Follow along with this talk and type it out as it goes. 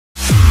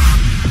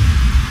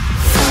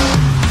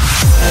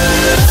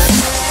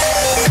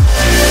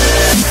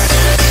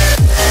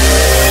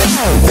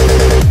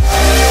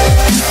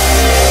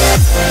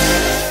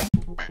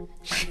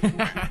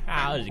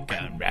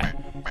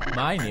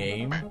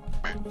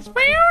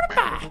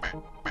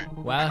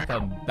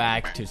Welcome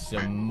back to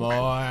some more.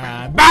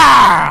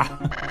 I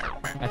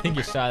think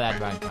you saw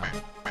that one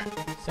coming.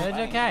 So it's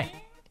okay.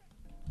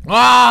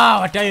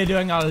 Whoa, what are you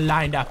doing all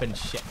lined up and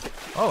shit?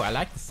 Oh, I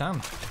like the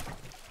sound.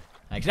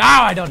 Like, oh,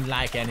 I don't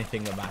like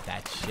anything about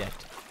that shit.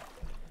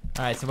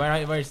 Alright, so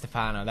where's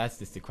Stefano? That's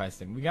just the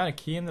question. We got a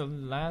key in the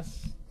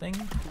last thing?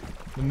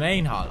 The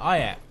main hall. Oh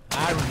yeah,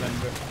 I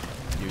remember.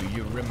 Do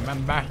you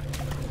remember?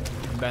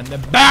 When the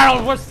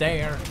barrel was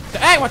there. So,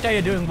 hey, what are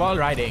you doing wall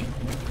riding?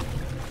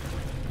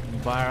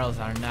 Barrels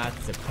are not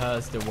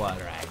supposed to wall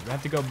ride. We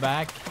have to go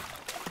back.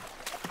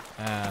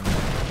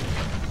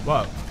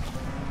 Whoa.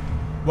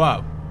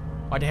 Whoa.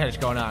 What the hell is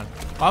going on?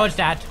 What was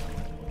that?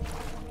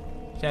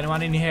 Is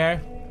anyone in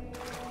here?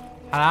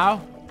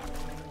 Hello?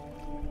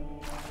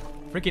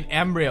 Freaking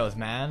embryos,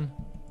 man.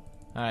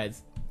 Alright.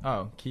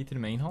 Oh, key to the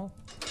main hall?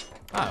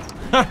 Oh.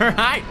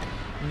 Alright.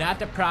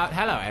 Not a proud.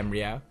 Hello,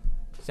 embryo.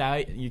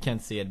 So, you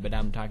can't see it, but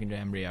I'm talking to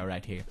embryo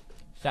right here.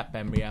 Sup,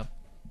 embryo?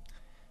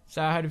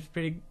 So, I heard it's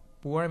pretty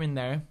warm in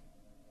there.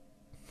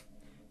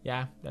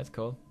 Yeah, that's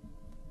cool.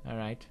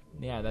 Alright.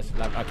 Yeah, that's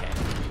love. Okay.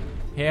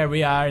 Here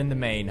we are in the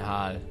main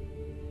hall.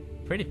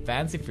 Pretty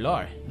fancy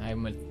floor.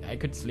 I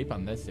could sleep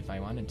on this if I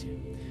wanted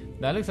to.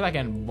 That looks like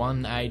a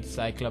one-eyed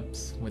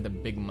cyclops with a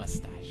big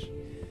mustache.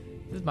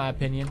 This is my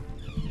opinion.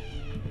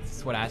 This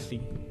is what I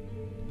see.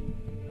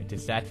 But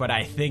is that what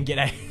I think?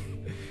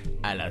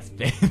 I lost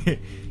it.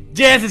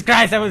 Jesus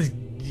Christ, I was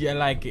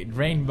like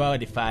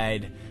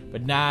rainbow-defied.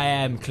 But now I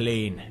am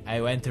clean.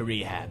 I went to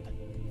rehab.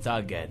 It's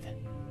all good.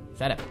 Is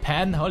that a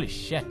pen? Holy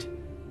shit.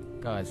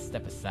 Go and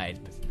step aside.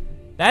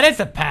 That is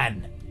a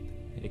pen!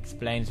 It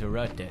explains who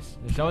wrote this.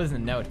 There's always a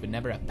note, but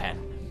never a pen.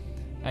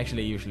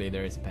 Actually, usually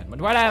there is a pen,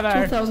 but whatever!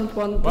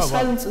 2001. The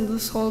silence in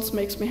this halls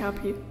makes me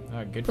happy.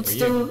 Oh, good but for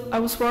still, you. I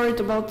was worried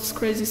about this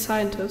crazy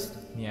scientist.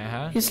 Yeah,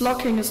 huh? He's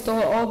locking his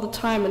door all the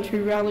time and he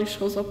rarely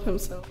shows up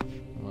himself.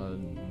 Well,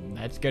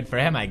 that's good for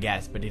him, I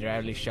guess, but he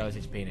rarely shows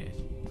his penis.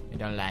 I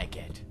don't like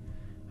it.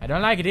 I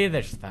don't like it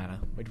either, Stefano,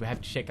 but we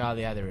have to check all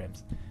the other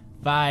rooms.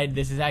 Fine,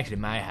 this is actually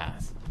my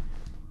house.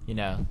 You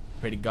know,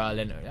 pretty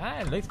golden. Ah,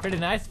 it looks pretty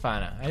nice,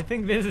 Stefano. I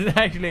think this is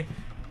actually...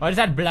 What is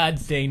that blood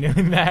stain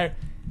doing there?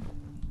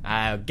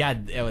 Oh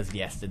god, it was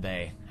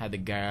yesterday. Had the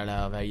girl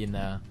over, you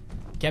know.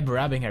 Kept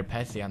rubbing her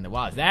pussy on the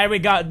walls. There we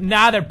go,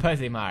 another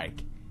pussy mark.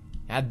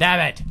 God damn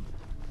it.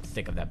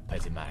 Sick of that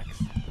pussy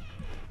marks.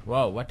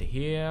 Whoa, what the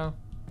hell?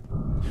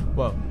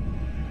 Whoa.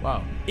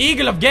 Whoa.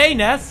 Eagle of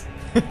gayness!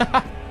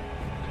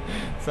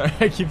 Sorry,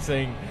 I keep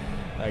saying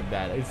like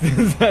that. It's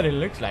just what it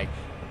looks like.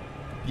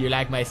 Do you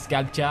like my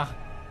sculpture?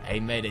 I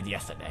made it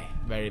yesterday.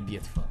 Very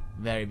beautiful.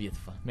 Very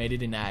beautiful. Made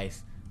it in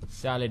ice.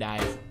 Solid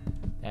ice.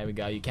 There we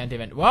go. You can't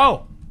even...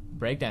 Whoa!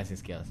 Breakdancing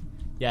skills.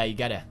 Yeah, you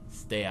gotta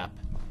stay up.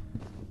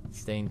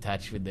 Stay in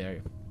touch with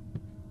their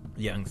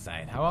young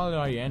side. How old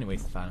are you anyway,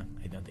 Stefano?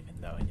 I don't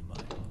even know anymore.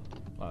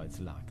 Wow,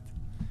 it's locked.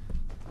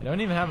 I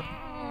don't even have...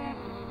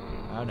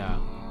 Oh no.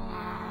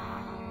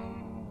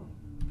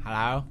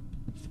 Hello?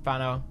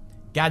 Stefano?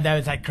 God damn,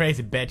 it's that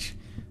crazy bitch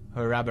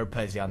who rub her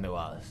pussy on the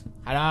walls.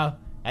 Hello?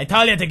 I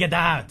told you to get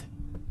out!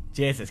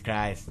 Jesus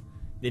Christ.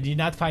 Did you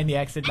not find the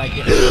exit like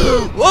this?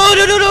 Whoa,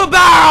 no,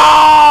 barrels!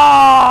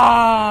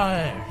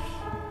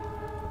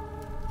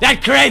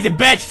 That crazy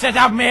bitch set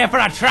up me for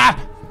a trap!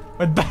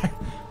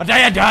 What are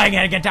you doing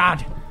here? Get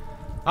out!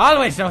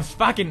 Always those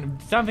fucking...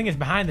 Something is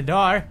behind the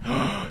door.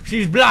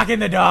 She's blocking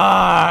the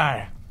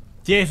door!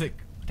 Jesus.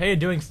 What are you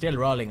doing still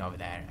rolling over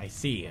there? I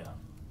see you.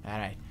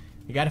 Alright.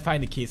 You gotta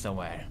find the key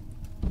somewhere.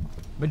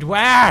 But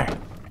where?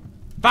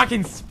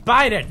 Fucking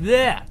spider!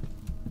 There!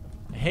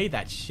 I hate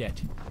that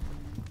shit.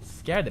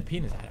 Scared the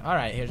penis out of it.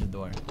 Alright, here's the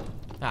door.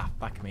 Ah,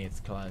 fuck me, it's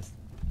closed.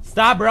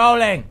 Stop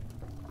rolling!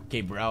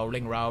 Keep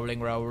rolling, rolling,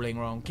 rolling,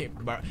 rolling. Keep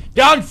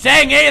Don't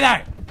sing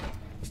either!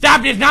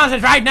 Stop this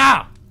nonsense right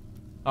now!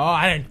 Oh,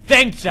 I didn't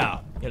think so,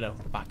 you little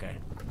fucker.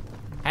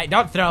 Hey,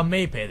 don't throw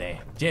me, pity.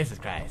 Jesus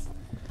Christ.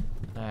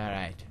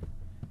 Alright.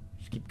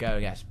 Just keep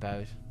going, I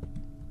suppose.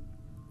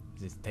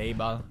 Is this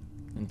table?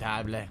 And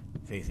table?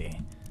 Si, si.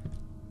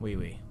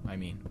 Oui. I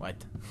mean, what?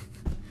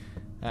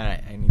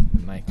 Alright, I need the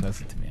mic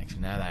closer to me,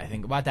 actually, now that I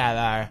think.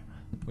 Whatever.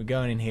 We're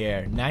going in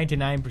here.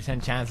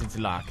 99% chance it's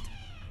locked.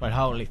 But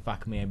holy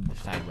fuck me,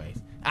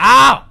 sideways.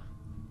 Ow!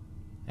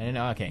 I don't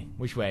know, okay.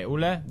 Which way?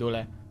 Ule,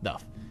 dole,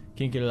 duff.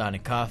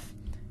 Kinkelane, cuff.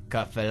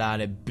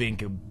 Kaffelane,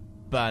 binke,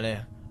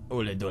 bane.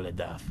 Ule, dole,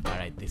 duff.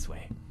 Alright, this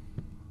way.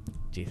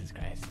 Jesus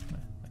Christ.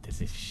 What is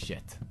this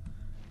shit?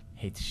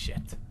 Hate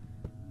shit.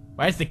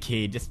 Where's the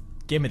key? Just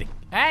give me the...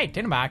 Hey,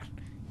 tin box.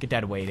 Get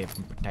that away there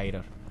from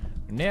potato.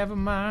 Never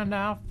mind,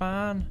 I'll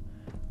find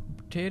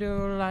a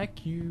potato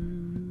like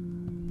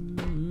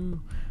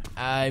you.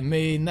 I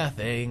mean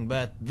nothing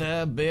but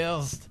the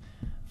best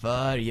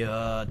for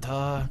your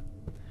talk.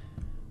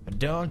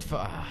 Don't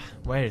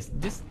where's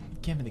this?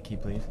 Give me the key,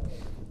 please.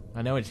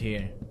 I know it's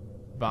here.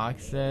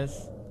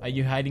 Boxes. Are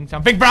you hiding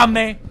something from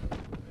me?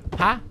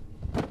 Huh?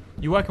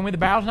 You working with the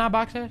barrels now,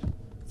 boxes?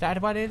 Is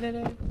that what it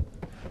is?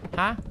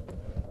 Huh?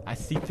 I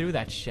see through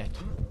that shit.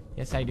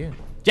 Yes, I do.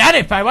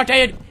 Jennifer, what are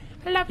you...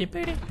 I love you,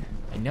 Petey.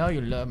 I know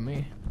you love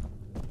me.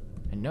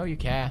 I know you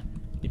care.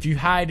 If you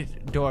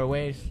hide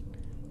doorways,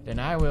 then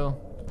I will.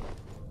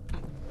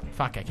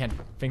 Fuck, I can't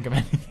think of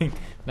anything.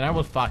 Then I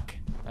will fuck.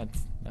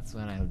 That's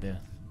what I'll do.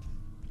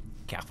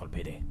 Careful,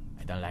 Petey.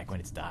 I don't like when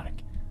it's dark.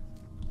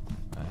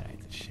 Alright,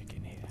 there's shit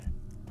in here.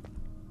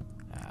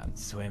 I'm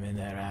swimming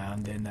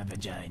around in the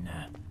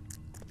vagina.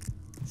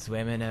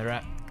 Swimming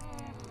around.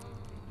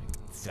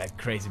 It's that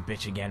crazy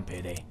bitch again,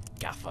 Petey.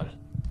 Careful.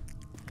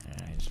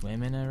 Alright,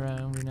 swimming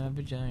around in a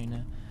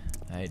vagina.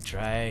 I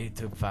try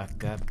to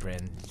fuck a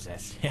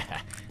princess.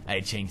 Yeah, I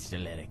changed the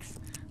lyrics.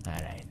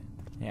 Alright.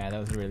 Yeah, that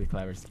was really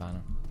clever,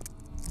 Stefano.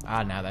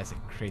 Ah, now that's a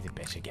crazy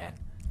bitch again.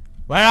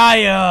 Where are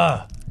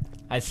you?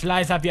 I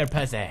slice up your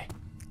pussy.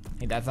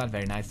 Hey, that's not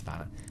very nice,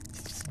 Stefano.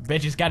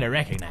 Bitches gotta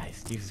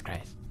recognize. Jesus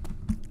Christ.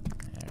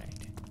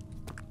 Alright.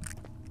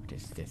 What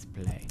is this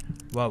play?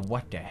 Whoa,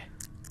 what the?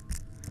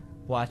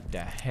 What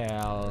the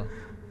hell?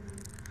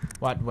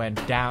 What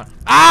went down?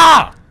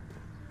 Ah!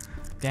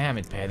 Damn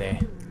it, Petey.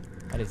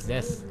 What is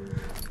this?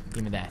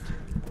 Give me that.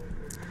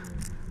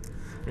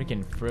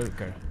 Freaking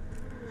fruker.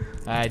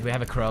 Alright, we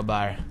have a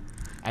crowbar.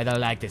 I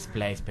don't like this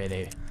place,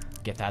 Petey.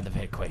 Get out of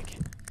here quick.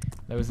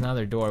 There was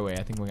another doorway.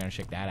 I think we're gonna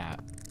check that out.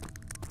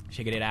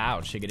 Check it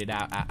out. Check it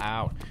out.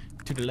 Out.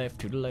 To the left.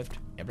 To the left.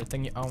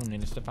 Everything you own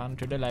in Stefano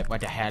to the left.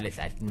 What the hell is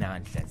that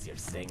nonsense you're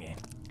singing?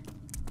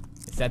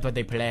 Is that what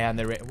they play on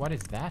the what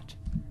is that?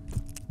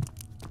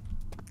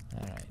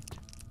 Alright.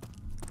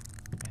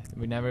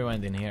 We never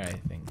went in here, I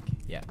think.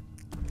 Yeah.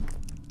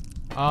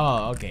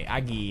 Oh, okay. I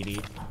get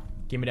it.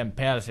 Give me them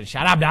pills and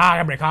shut up, dog.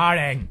 I'm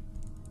recording.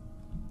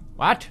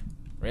 What?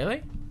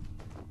 Really?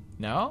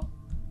 No?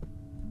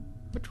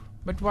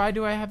 But why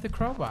do I have the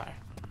crowbar?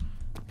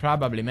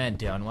 Probably meant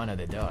to on one of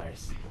the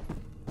doors.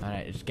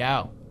 Alright, let's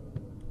go.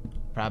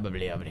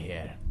 Probably over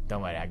here.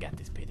 Don't worry, I got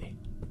this, Petey.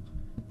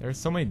 There's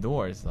so many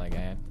doors, like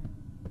I have.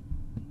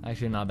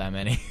 Actually, not that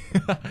many.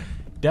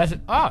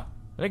 Doesn't. Oh,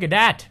 look at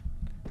that.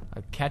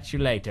 I'll catch you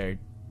later.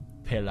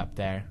 Pill up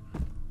there.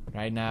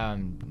 Right now,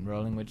 I'm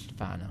rolling with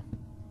Stefano.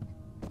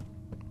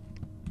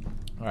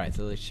 Alright,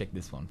 so let's check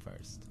this one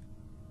first.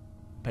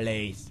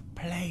 Please.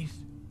 Please.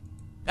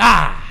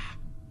 Ah!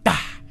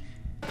 Ah!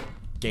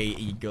 Gay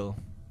eagle.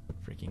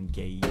 Freaking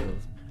gay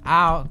eagles.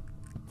 Ow!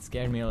 It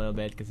scared me a little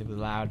bit because it was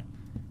loud.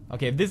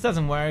 Okay, if this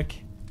doesn't work,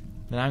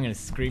 then I'm gonna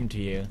scream to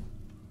you.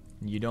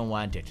 You don't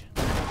want it.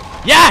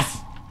 Yes!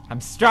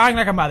 I'm strong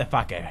like a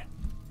motherfucker.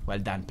 Well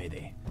done,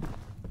 Petey.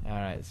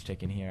 Alright, let's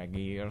check in here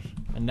again.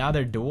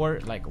 Another door?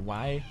 Like,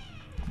 why?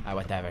 Ah,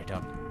 whatever,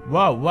 don't.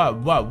 Whoa, whoa,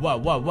 whoa, whoa,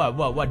 whoa, whoa,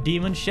 whoa, what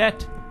demon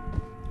shit?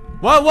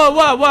 Whoa, whoa,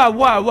 whoa, whoa,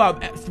 whoa,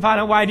 whoa.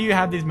 Stefano, why do you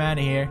have this man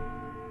here?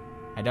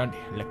 I don't.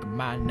 Look at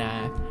my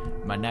knife.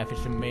 My knife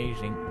is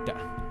amazing.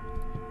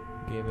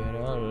 Give it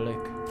a lick.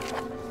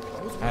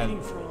 I was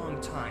waiting for a long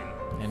time.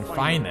 And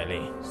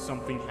finally,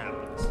 something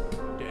happens.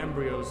 The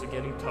embryos are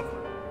getting tougher.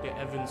 They're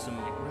having some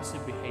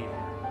aggressive behavior.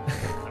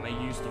 I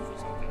may use them for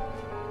something.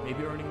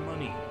 Maybe earning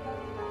money.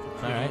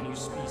 For creating a new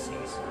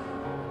species.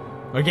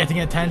 We're getting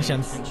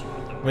attentions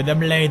with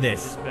them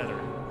ladies. It's better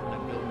when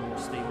I build more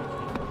stable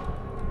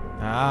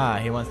key. Ah,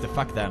 he wants to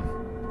fuck them.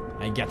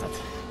 I get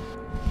it.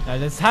 Now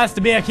this has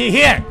to be a key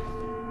here.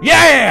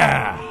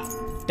 Yeah!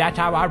 That's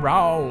how I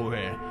roll.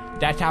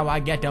 That's how I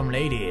get them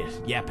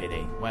ladies. Yeah,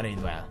 Petey. Well,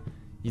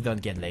 you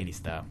don't get ladies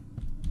though.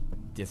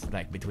 Just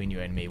like between you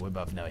and me, we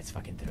both know it's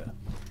fucking true.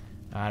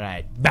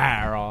 Alright,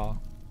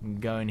 barrel.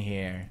 Go in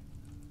here.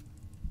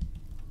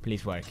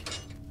 Please work.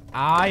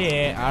 Ah,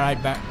 yeah.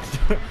 Alright,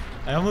 barrel.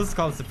 I almost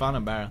called Stefano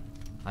barrel.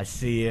 I'll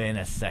see you in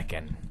a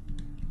second.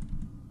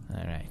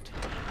 Alright.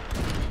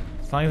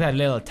 As long as that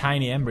little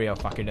tiny embryo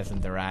fucker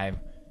doesn't arrive,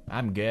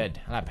 I'm good.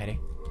 Hello, Petey.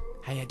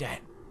 How you doing?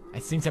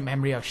 I've seen some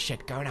embryo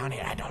shit going on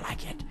here. I don't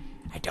like it.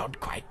 I don't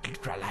quite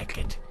like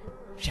it.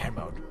 Share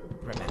mode.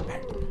 Remember.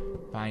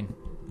 Fine.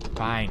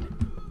 Fine.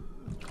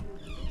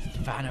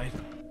 Stefano is...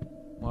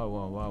 Whoa,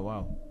 whoa, whoa,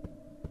 whoa.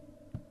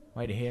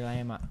 Why the hell I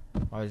am at?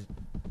 Why was...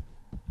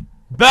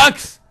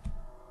 Bucks!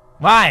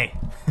 Why?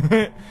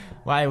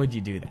 Why would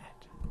you do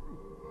that?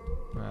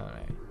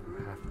 Alright.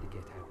 You have to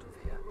get out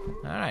of here.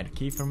 Alright, a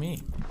key for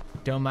me.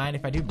 Don't mind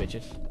if I do,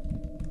 bitches.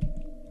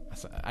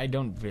 I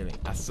don't really.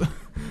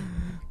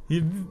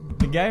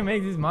 The guy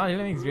makes these mods, he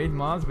makes great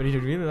mods, but he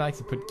really likes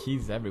to put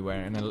keys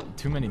everywhere and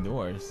too many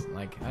doors.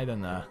 Like, I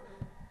don't know.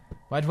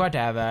 But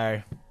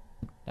whatever.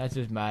 That's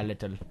just my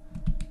little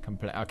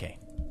complaint. Okay.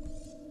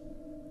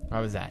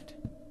 What was that?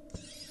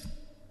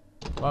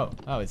 Whoa.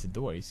 Oh, it's a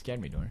door. You scared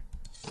me, door.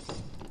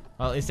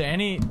 Well, is there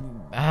any...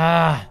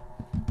 Ah!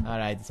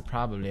 Alright, it's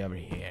probably over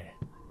here.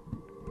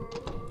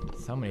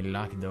 So many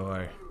locked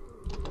door.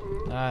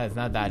 Ah, it's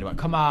not that one.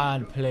 Come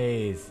on,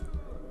 please.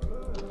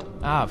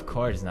 Ah, of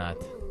course not.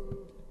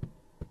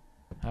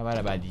 How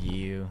about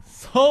you?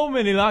 So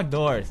many locked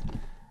doors.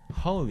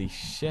 Holy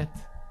shit.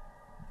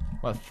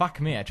 Well, fuck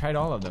me. I tried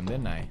all of them,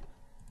 didn't I?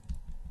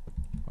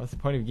 What's the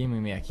point of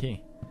giving me a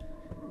key?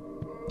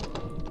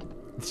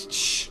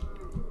 Shh.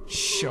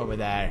 Shh over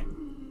there.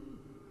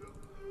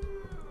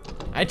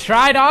 I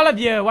tried all of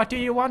you. What do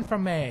you want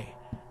from me?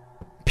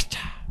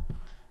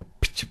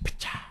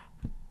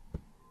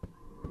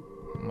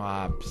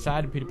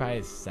 Sad PewDiePie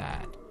is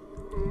sad.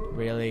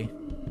 Really?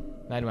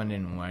 That one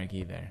didn't work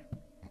either.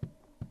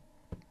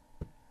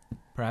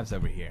 Perhaps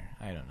over here.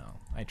 I don't know.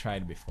 I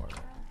tried before.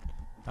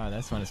 Oh,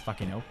 this one is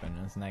fucking open.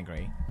 Isn't that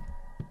great?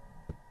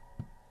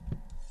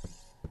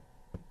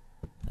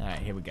 Alright,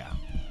 here we go.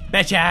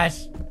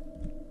 Bitches!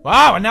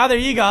 Wow, another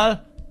eagle!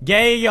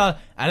 Gay eagle!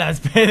 And I'm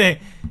spitting.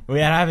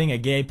 We are having a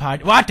gay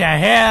party. What the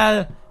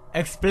hell?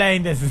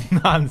 Explain this is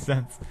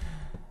nonsense.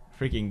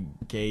 Freaking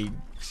gay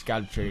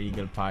sculpture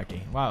eagle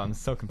party. Wow, I'm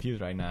so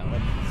confused right now.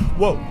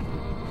 Whoa!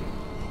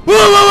 Whoa,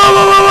 whoa, whoa,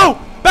 whoa, whoa,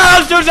 whoa!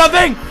 Barrels, do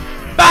something!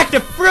 Back the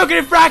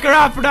freaking fracker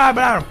up for that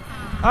barrel!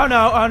 Oh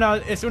no,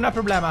 it's una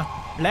problema.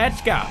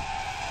 Let's go.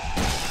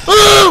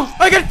 Ooh!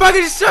 I get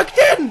fucking sucked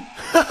in!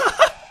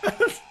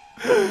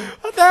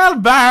 What the hell,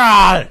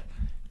 barrel?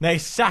 They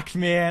sucked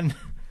me in.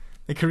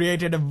 They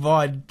created a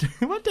void.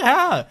 What the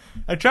hell?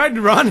 I tried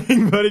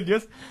running, but it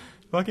just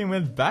fucking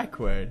went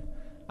backward.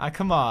 Ah,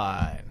 come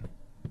on.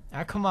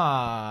 Ah, come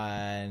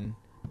on.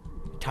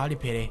 Told you,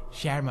 pity.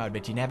 Share mode,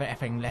 but you never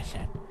effing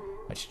listen.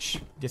 But shh,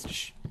 just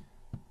shh.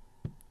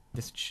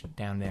 Just shh,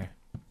 down there.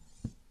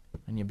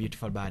 On your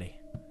beautiful body.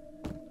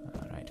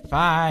 Alright,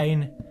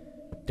 fine.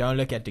 Don't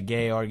look at the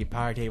gay orgy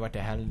party. What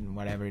the hell,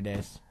 whatever it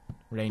is.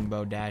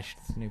 Rainbow Dash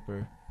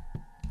Snooper.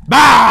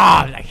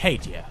 Bah! I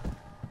hate you.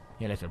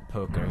 You little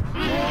poker.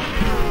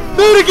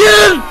 Do it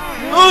again!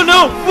 Oh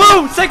no!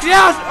 Whoa! Sexy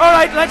ass!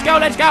 Alright, let's go,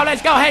 let's go,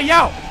 let's go! Hey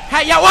yo!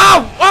 Hey yo!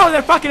 Whoa! Whoa!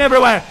 They're fucking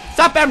everywhere!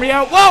 Stop,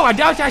 embryo! Whoa! I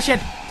dodged that shit!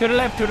 To the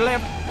left, to the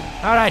left.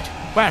 Alright.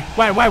 Where?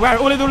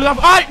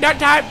 Oh, that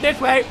time! This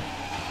way!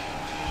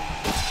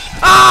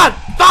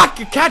 Ah! Fuck!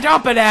 You can't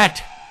open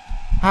it!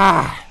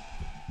 Ah!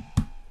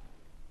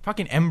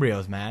 Fucking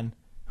embryos, man.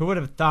 Who would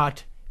have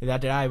thought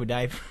that I would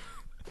die?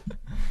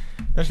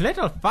 Those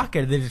little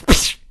fuckers, they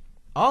just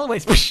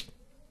always.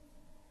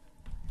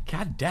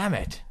 God damn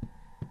it.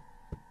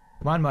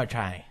 One more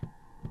try.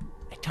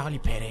 I told you,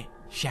 Pity.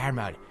 Share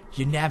mode.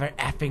 You never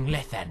effing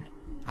listen.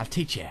 I'll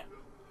teach you.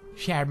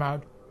 Share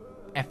mode.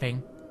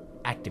 Effing.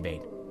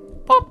 Activate.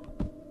 Pop.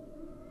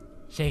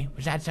 See,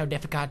 was that so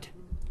difficult?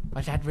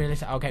 Was that really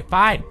so? Okay,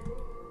 fine.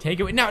 Take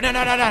it with. No.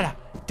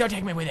 Don't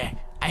take me with it.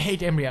 I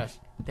hate embryos.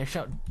 They're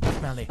so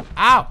smelly.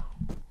 Ow!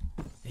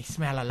 They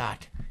smell a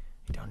lot.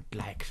 I don't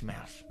like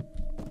smells.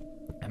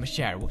 I'm a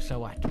share, so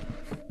what?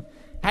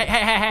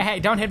 Hey,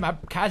 don't hit my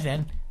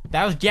cousin.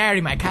 That was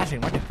Jerry, my cousin.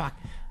 What the fuck?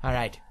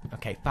 Alright.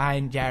 Okay,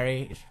 fine,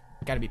 Jerry. It's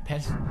gotta be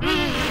pissed.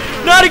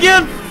 Not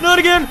again!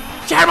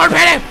 Share mode,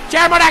 Pity!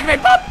 Share mode activate!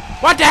 Boop!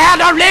 What the hell?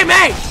 Don't leave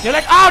me! You're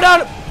like, oh,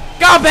 don't!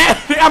 Go,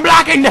 baby! I'm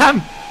blocking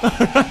them!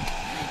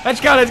 Let's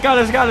go.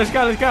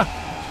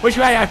 Which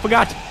way? I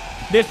forgot.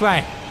 This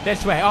way,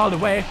 all the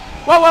way.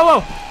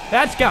 Whoa.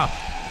 Let's go.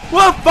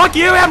 Whoa, fuck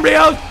you,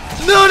 embryos!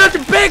 No, that's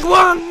a big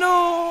one! No!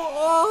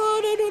 Oh,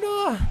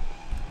 no.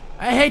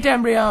 I hate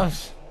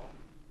embryos.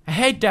 I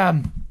hate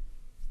them.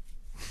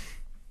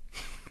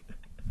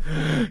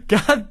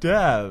 God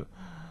damn.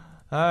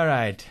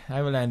 Alright,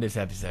 I will end this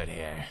episode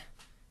here.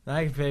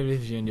 Like and favorite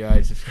if you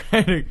enjoyed,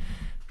 subscribe to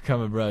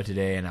become a bro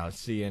today, and I'll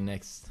see you in the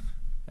next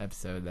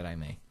episode that I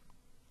make.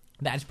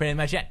 That's pretty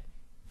much it.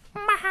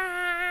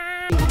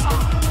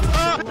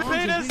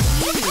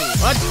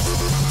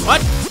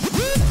 What?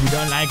 You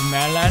don't like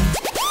melon?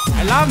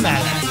 I love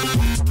melon.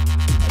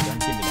 Don't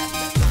give me that.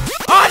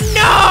 Oh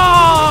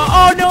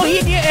no!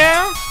 He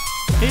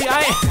did.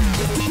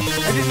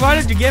 I just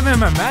wanted to give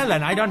him a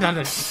melon. I don't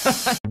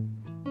understand.